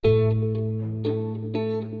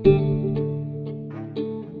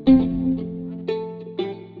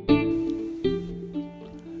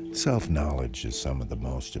Self-knowledge is some of the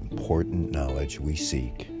most important knowledge we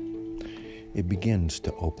seek. It begins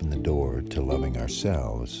to open the door to loving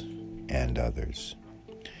ourselves and others.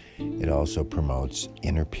 It also promotes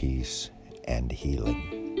inner peace and healing.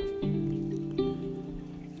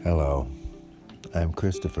 Hello, I'm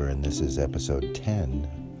Christopher, and this is episode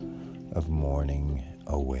 10 of Morning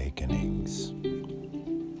Awakenings.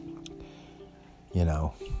 You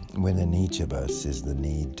know, within each of us is the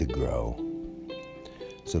need to grow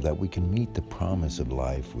so that we can meet the promise of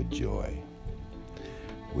life with joy,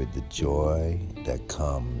 with the joy that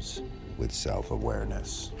comes with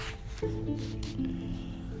self-awareness.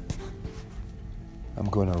 I'm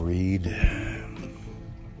going to read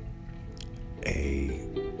a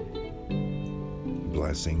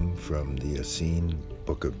blessing from the Essene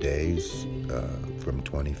Book of Days from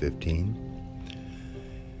 2015.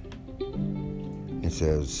 It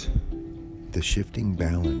says, "The shifting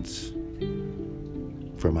balance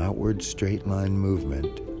from outward straight line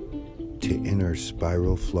movement to inner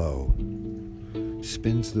spiral flow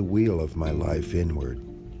spins the wheel of my life inward,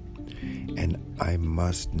 and I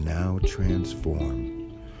must now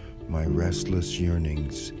transform my restless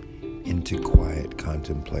yearnings into quiet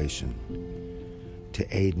contemplation to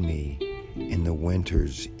aid me in the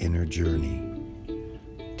winter's inner journey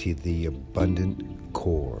to the abundant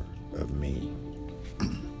core of me."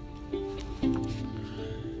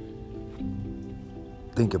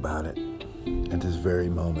 Think about it at this very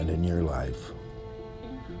moment in your life.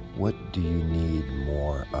 What do you need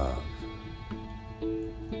more of?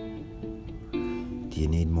 Do you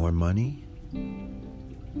need more money?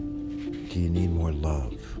 Do you need more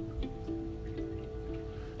love?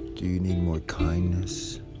 Do you need more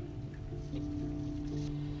kindness?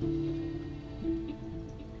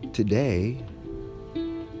 Today,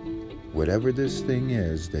 whatever this thing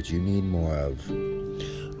is that you need more of,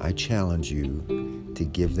 I challenge you to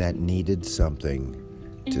give that needed something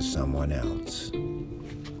to someone else.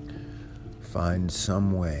 Find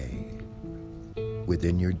some way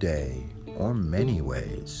within your day, or many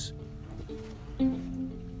ways,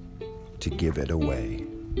 to give it away.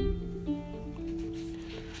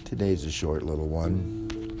 Today's a short little one.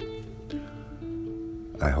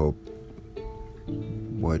 I hope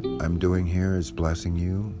what I'm doing here is blessing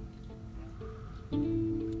you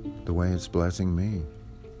the way it's blessing me.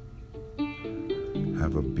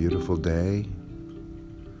 Have a beautiful day.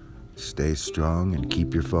 Stay strong and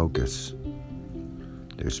keep your focus.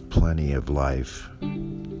 There's plenty of life.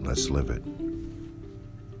 Let's live it.